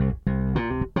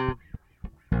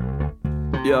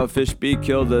Yo, Fish B,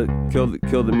 kill the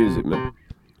music, man.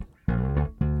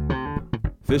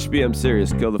 Fish B, I'm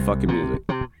serious. Kill the fucking music.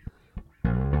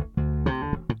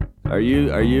 Are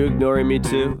you ignoring me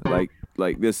too?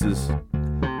 Like this is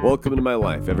welcome to my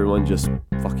life. Everyone just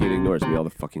fucking ignores me all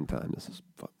the fucking time. This is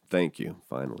thank you.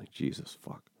 Finally, Jesus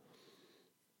fuck.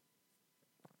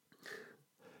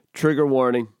 Trigger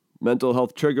warning. Mental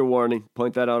health trigger warning.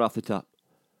 Point that out off the top.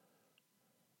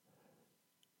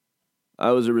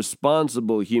 I was a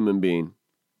responsible human being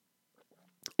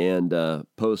and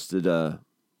posted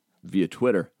via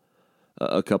Twitter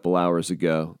a couple hours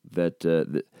ago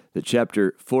that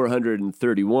chapter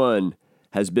 431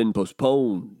 has been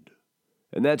postponed.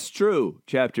 And that's true.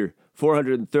 Chapter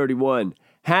 431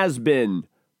 has been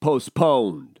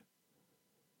postponed.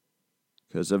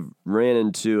 Because I've ran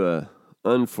into a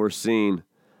unforeseen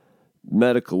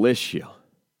medical issue.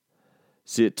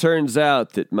 See, it turns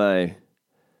out that my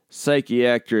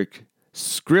psychiatric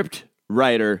script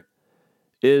writer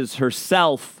is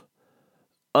herself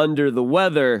under the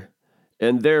weather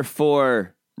and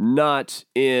therefore not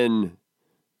in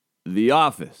the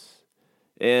office.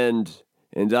 And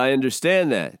I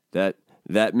understand that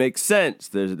makes sense.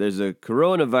 There's a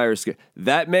coronavirus.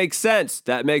 That makes sense.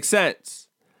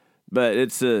 But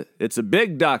it's a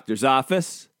big doctor's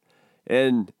office,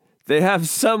 and they have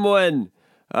someone.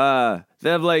 They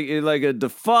have like a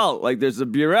default, like there's a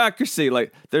bureaucracy,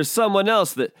 like there's someone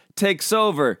else that takes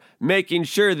over, making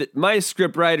sure that my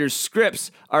scriptwriter's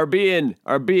scripts are being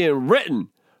written,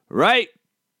 right?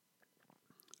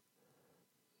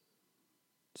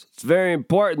 So it's very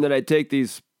important that I take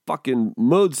these fucking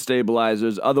mood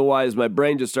stabilizers, otherwise my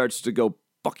brain just starts to go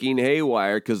fucking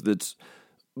haywire, because it's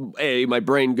A, my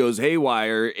brain goes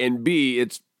haywire, and B,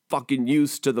 it's fucking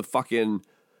used to the fucking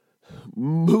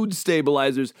mood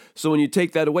stabilizers, so when you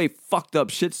take that away, fucked up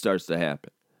shit starts to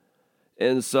happen.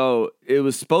 And so it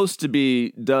was supposed to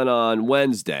be done on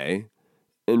Wednesday,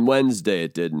 and Wednesday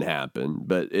it didn't happen,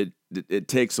 but it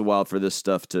takes a while for this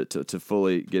stuff to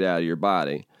fully get out of your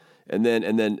body. And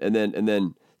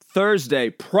then Thursday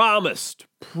promised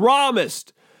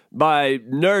by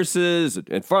nurses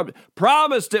and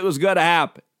promised it was going to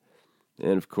happen.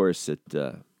 And of course it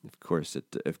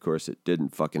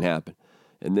didn't fucking happen.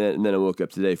 And then I woke up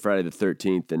today, Friday the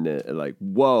 13th, and like,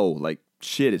 whoa, like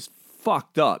shit is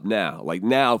fucked up now. Like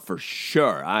now for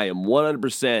sure, I am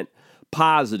 100%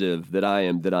 positive that I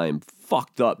am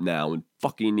fucked up now and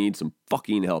fucking need some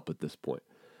fucking help at this point.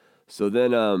 So then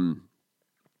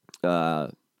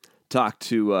talk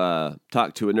to a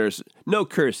nurse. No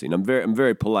cursing. I'm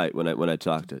very polite when I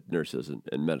talk to nurses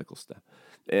and medical staff.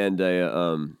 And they're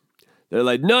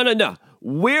like, no,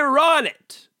 we're on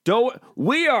it.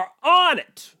 We are on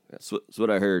it. That's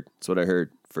what I heard. That's what I heard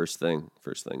first thing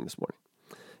this morning.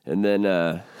 And then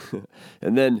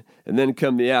and then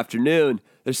come the afternoon,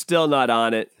 they're still not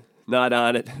on it.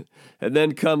 And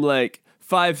then come like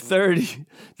 5:30,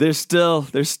 they're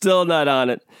still not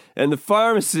on it. And the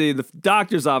pharmacy, the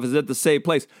doctor's office at the same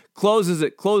place, closes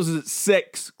at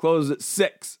 6.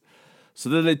 So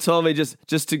then they told me just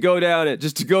to go down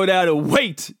and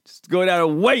wait.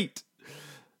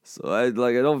 So I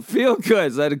don't feel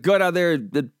good. So I had to go down there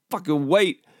and fucking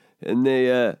wait. And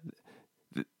the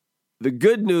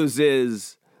good news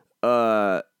is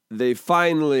they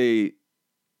finally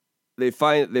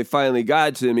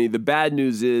got to me. The bad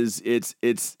news is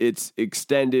it's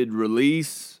extended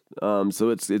release. So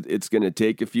it's going to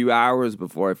take a few hours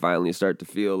before I finally start to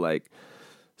feel like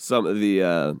some of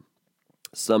the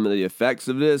effects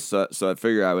of this. So I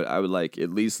figure I would like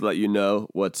at least let you know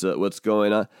what's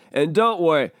going on. And don't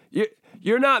worry,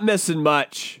 you're not missing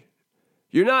much.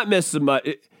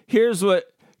 Here's what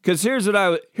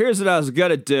I was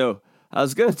gonna do. I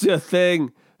was gonna do a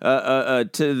thing to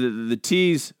the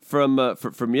tease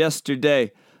from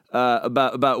yesterday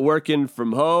about working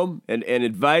from home and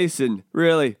advice, and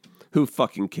really, who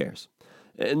fucking cares?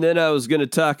 And then I was gonna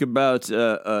talk about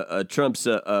Trump's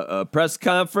press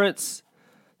conference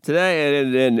today,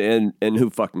 and who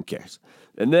fucking cares?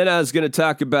 And then I was going to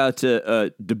talk about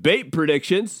debate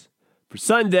predictions for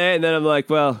Sunday, and then I'm like,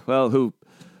 well, who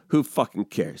fucking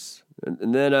cares?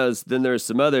 And then there was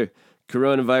some other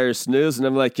coronavirus news, and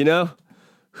I'm like,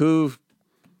 who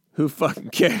fucking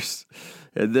cares?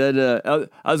 And then I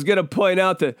was going to point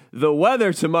out that the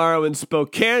weather tomorrow in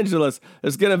Spokangeles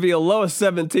is going to be a low of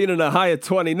 17 and a high of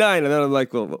 29, and then I'm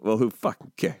like, well, who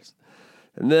fucking cares?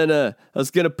 And then I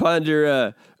was going to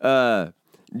ponder Joe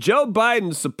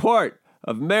Biden's support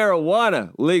of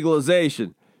marijuana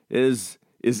legalization is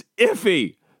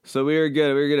iffy. So we were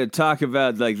gonna talk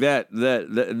about like that, and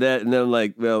then I'm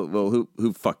like, well,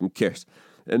 who fucking cares?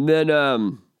 And then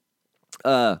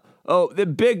Oh, the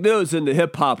big news in the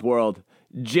hip-hop world.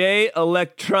 Jay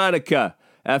Electronica,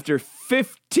 after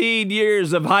 15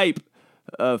 years of hype,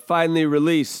 finally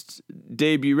released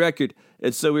debut record.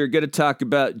 And so we were going to talk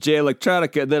about Jay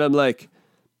Electronica, and then I'm like,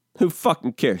 who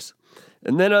fucking cares?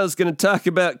 And then I was going to talk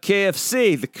about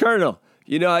KFC, the Colonel.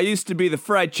 You know, I used to be the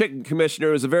fried chicken commissioner.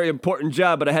 It was a very important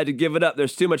job, but I had to give it up.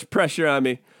 There's too much pressure on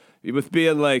me with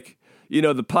being like, you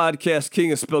know, the podcast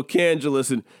king of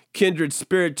Spokangelus and kindred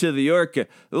spirit to the Orca.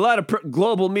 A lot of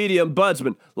global media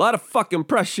ombudsman. A lot of fucking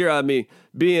pressure on me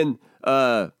being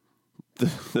the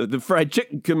fried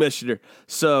chicken commissioner.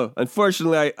 So,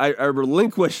 unfortunately, I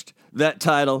relinquished that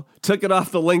title, took it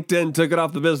off the LinkedIn, took it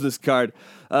off the business card.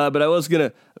 But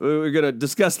we were gonna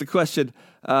discuss the question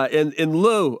in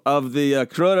lieu of the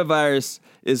coronavirus,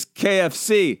 is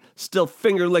KFC still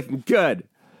finger licking good?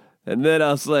 And then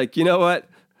I was like, you know what?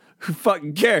 Who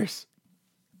fucking cares?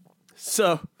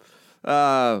 So,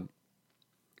 yeah.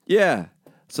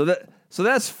 So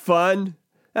that's fun.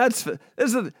 This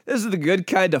is the good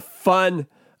kind of fun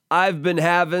I've been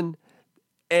having,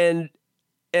 and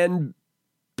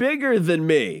bigger than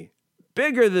me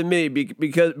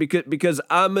because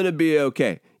I'm gonna be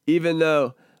okay. Even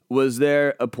though, was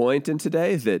there a point in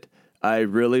today that I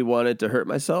really wanted to hurt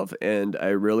myself, and I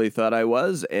really thought I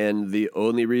was, and the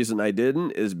only reason I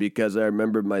didn't is because I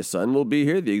remembered my son will be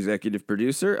here, the executive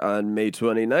producer, on May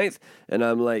 29th, and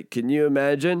I'm like, can you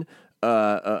imagine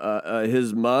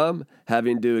his mom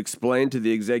having to explain to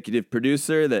the executive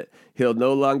producer that he'll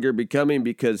no longer be coming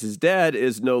because his dad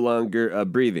is no longer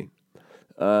breathing,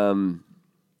 and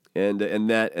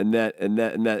that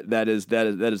is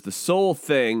the sole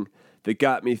thing that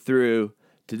got me through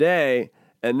today.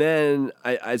 And then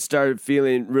I started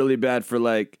feeling really bad for,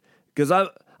 like, because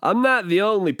I'm not the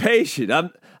only patient.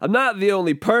 I'm not the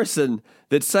only person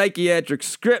that psychiatric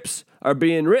scripts are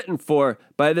being written for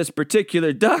by this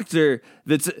particular doctor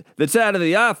that's out of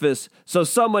the office. So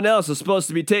someone else is supposed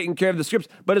to be taking care of the scripts,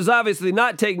 but is obviously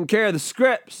not taking care of the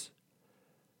scripts.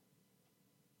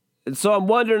 And so I'm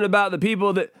wondering about the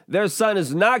people that their son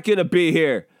is not going to be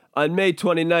here on May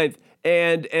 29th.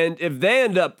 And if they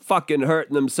end up fucking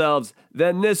hurting themselves,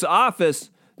 then there's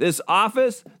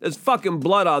fucking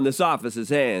blood on this office's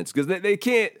hands. Because they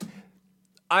can't,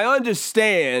 I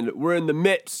understand we're in the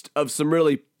midst of some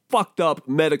really fucked up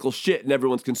medical shit and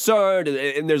everyone's concerned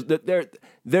and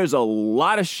there's a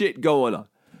lot of shit going on.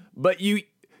 But you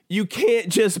can't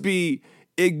just be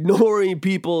ignoring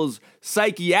people's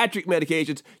psychiatric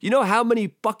medications. You know how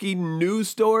many fucking news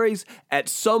stories at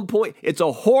some point, it's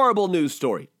a horrible news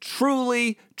story.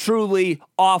 Truly, truly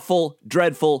awful,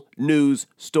 dreadful news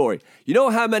story. You know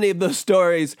how many of those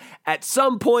stories, at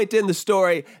some point in the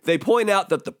story, they point out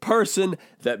that the person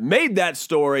that made that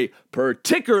story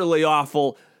particularly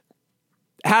awful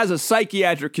has a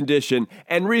psychiatric condition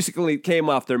and recently came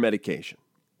off their medication.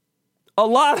 A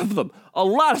lot of them. A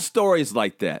lot of stories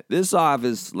like that. This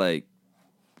office, like,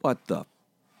 what the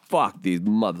fuck? These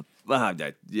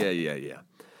yeah.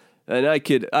 And I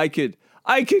could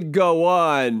go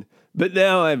on, but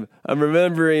now I'm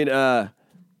remembering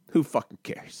who fucking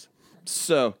cares.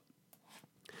 So,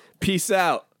 peace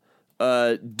out.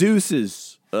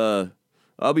 Deuces. I'll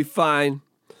be fine.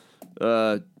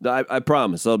 I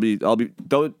promise. I'll be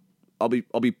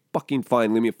fucking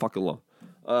fine. Leave me fucking alone.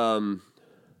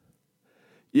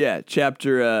 Yeah,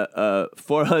 chapter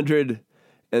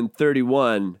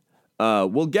 431.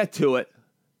 We'll get to it.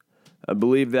 I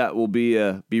believe that will be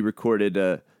recorded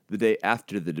the day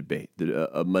after the debate,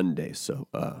 Monday. So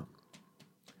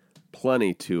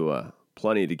plenty to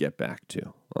get back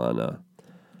to on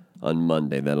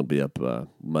Monday. That'll be up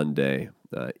Monday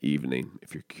evening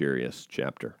if you're curious.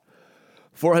 Chapter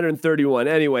 431.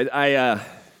 Anyway,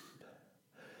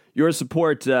 your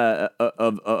support of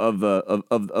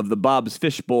the Bob's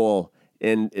Fishbowl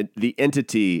and the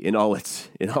entity in all its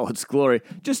glory,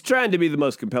 just trying to be the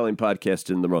most compelling podcast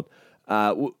in the world.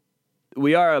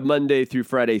 We are a Monday through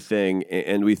Friday thing,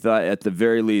 and we thought at the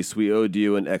very least we owed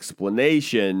you an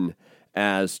explanation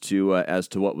as to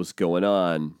what was going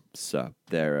on. So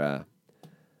there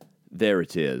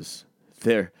it is.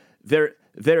 There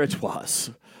it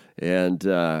was,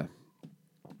 and.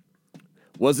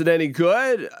 Was it any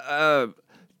good?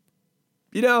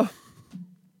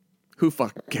 Who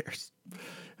fucking cares?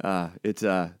 It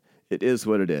is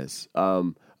what it is.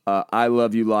 I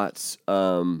love you lots.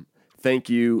 Thank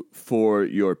you for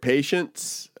your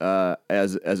patience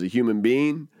as a human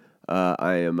being.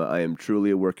 I am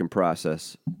truly a work in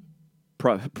process.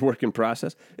 Work in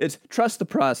process. It's trust the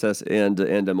process, and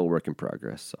I'm a work in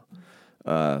progress. So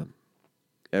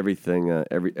everything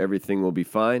will be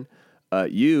fine.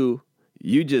 You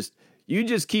You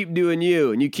just keep doing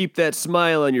you, and you keep that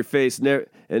smile on your face, and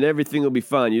everything will be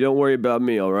fine. You don't worry about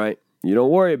me, all right? You don't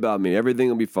worry about me. Everything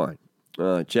will be fine.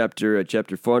 Chapter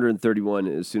 431,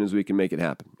 as soon as we can make it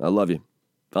happen. I love you.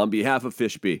 On behalf of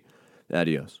Fishbee,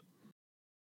 adios.